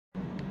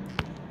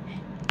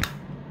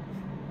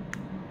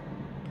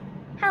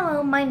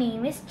Hello, my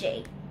name is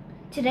Jake.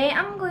 Today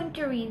I'm going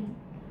to read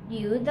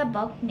you the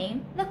book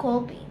named The Cool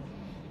Bean.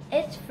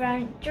 It's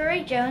from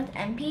Jory Jones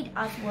and Pete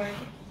Oswald.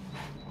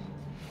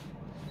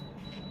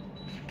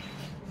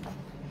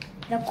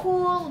 The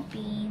Cool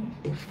Bean.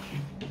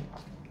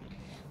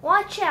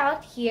 Watch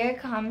out, here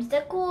comes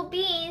the cool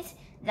beans.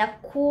 The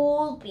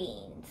cool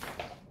beans.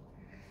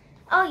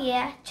 Oh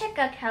yeah, check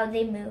out how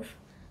they move.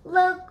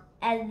 Look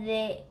at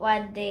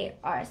what they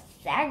are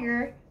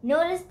sagger.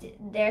 Notice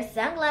their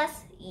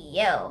sunglasses.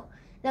 Yo,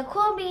 the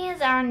cool beans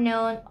are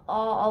known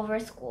all over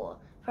school,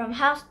 from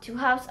house to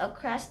house,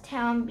 across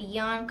town,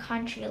 beyond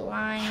country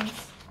lines.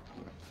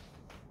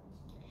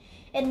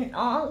 In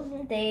all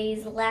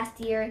days last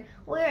year,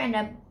 we were in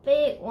a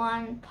big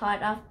one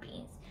pot of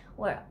beans.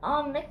 We're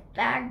all mixed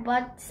bag,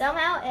 but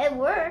somehow it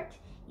worked.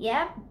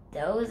 Yep,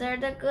 those are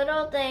the good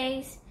old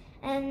days.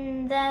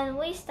 And then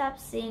we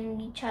stopped seeing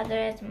each other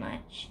as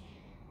much.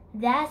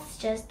 That's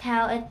just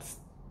how it's.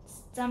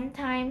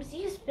 Sometimes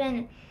you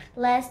spend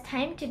less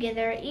time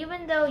together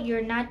even though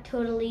you're not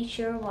totally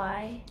sure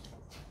why.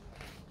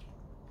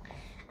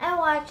 I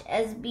watch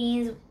as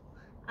beans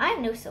I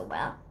know so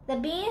well. The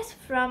beans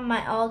from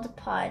my old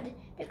pod,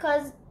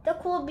 because the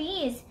cool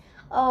beans,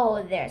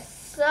 oh, they're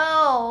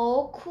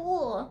so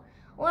cool.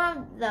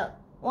 One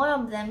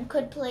of them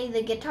could play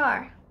the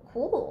guitar.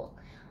 Cool.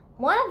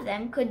 One of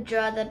them could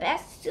draw the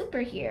best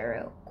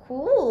superhero.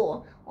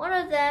 Cool. One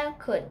of them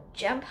could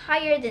jump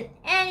higher than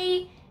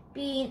any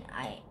bean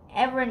I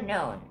ever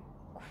known.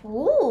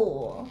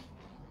 Cool.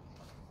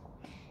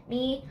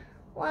 Me,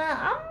 well,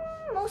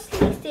 I'm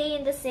mostly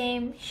staying the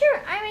same.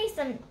 Sure, I made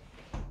some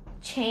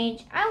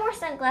change. I wore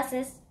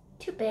sunglasses.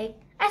 Too big.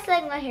 I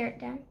slicked my hair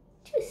down.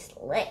 Too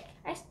slick.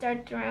 I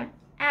started to run.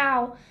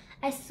 Ow.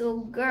 I so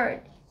good.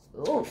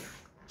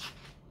 Oof.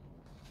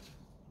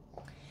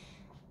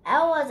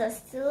 I was a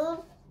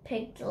still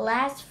picked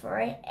last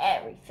for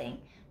everything.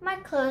 My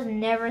clothes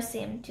never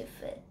seemed to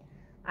fit.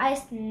 I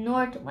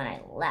snort when I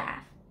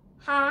laugh.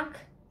 Honk.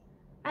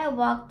 I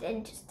walked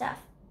into stuff.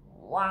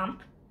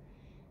 Womp.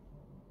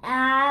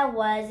 I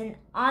was an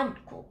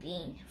uncool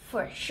bean,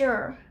 for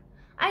sure.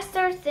 I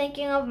started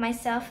thinking of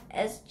myself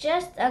as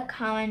just a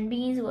common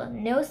bean with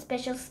no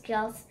special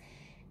skills.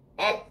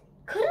 It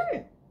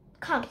couldn't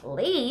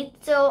complete,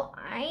 so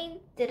I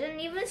didn't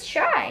even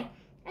try.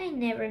 I'd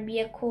never be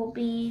a cool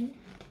bean.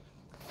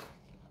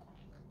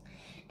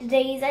 The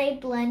days I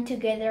blend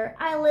together,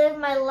 I live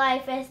my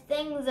life as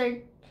things are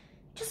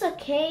just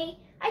okay.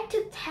 I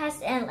took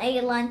tests and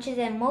ate lunches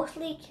and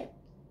mostly kept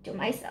to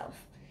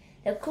myself.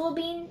 The cool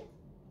bean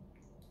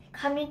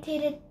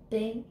commutated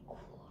big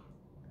cool.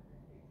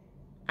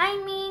 I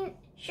mean,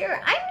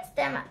 sure, I miss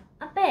them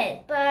a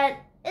bit, but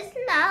it's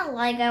not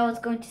like I was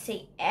going to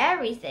say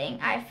everything.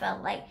 I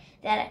felt like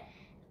that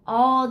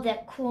all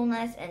that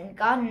coolness had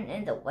gotten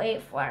in the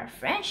way for our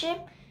friendship,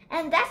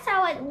 and that's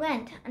how it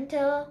went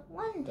until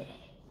one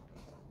day.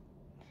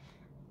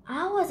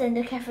 I was in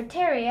the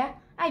cafeteria.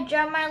 I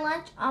dropped my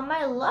lunch on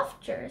my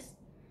lofters.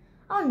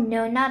 Oh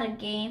no, not a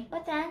game.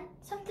 But then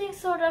something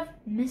sort of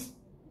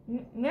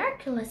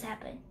miraculous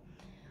happened.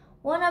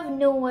 One of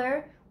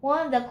nowhere,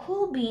 one of the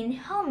cool beans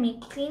helped me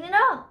clean it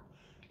up.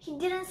 He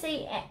didn't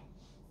say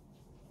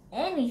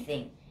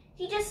anything.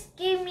 He just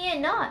gave me a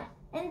nod,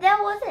 and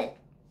that was it.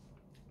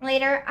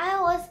 Later,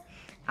 I was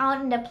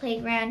out in the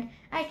playground.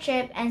 I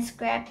tripped and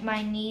scraped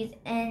my knees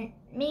and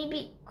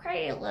maybe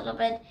cried a little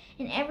bit,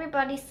 and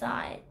everybody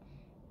saw it.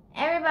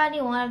 Everybody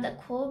wanted the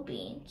cool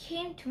bean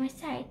came to my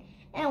side,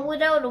 and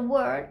without a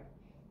word,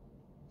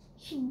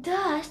 he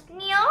dusted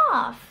me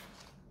off.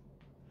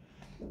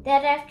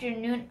 That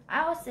afternoon,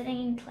 I was sitting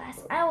in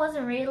class. I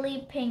wasn't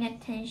really paying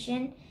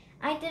attention.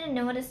 I didn't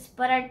notice,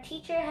 but our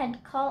teacher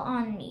had called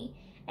on me.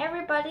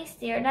 Everybody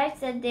stared. I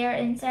sat there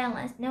in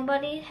silence.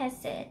 Nobody had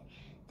said.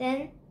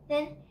 Then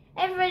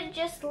everybody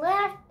just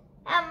laughed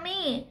at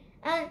me,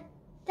 and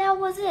that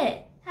was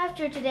it.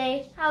 After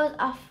today, I was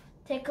off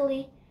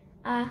tickly.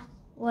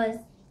 Was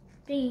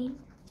bean.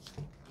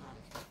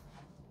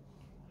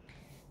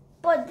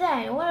 But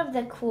then one of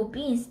the cool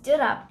beans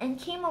stood up and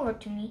came over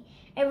to me.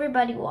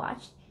 Everybody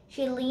watched.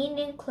 She leaned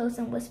in close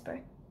and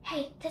whispered,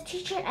 "Hey, the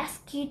teacher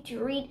asked you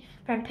to read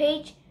from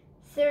page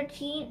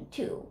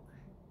 32.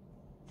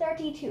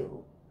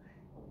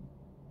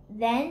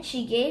 Then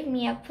she gave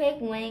me a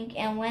quick wink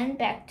and went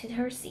back to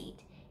her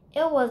seat.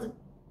 It was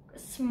a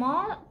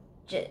small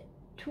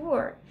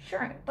tour,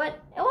 sure, but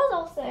it was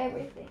also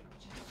everything.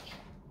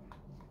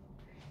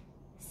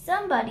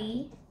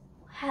 Somebody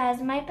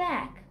has my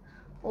back,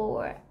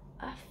 or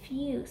a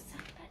few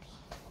somebody.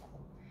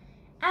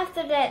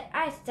 After that,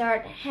 I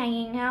started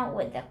hanging out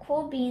with the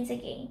cool beans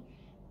again.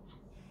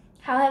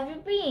 How have you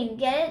been?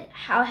 Get it?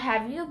 How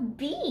have you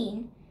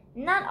been?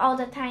 Not all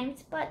the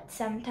times, but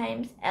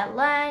sometimes at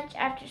lunch,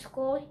 after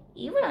school,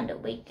 even on the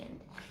weekend.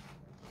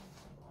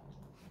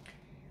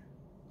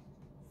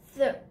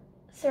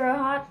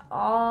 Throughout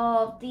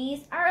all of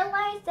these, I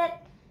realized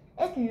that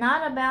it's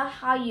not about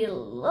how you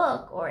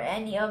look or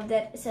any of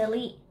that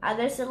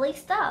other silly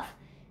stuff.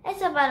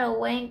 It's about a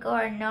wink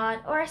or a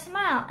nod or a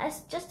smile. It's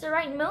just the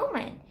right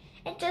moment.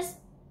 and just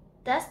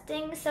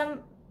dusting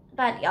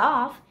somebody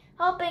off,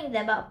 helping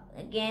them up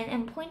again,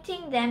 and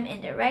pointing them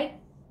in the right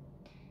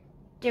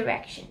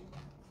direction.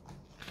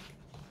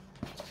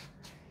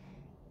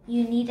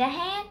 You need a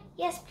hand?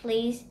 Yes,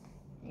 please.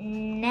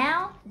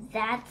 Now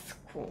that's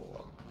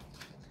cool.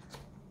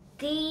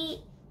 The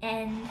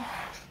end.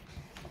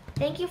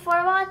 Thank you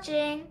for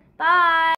watching. Bye.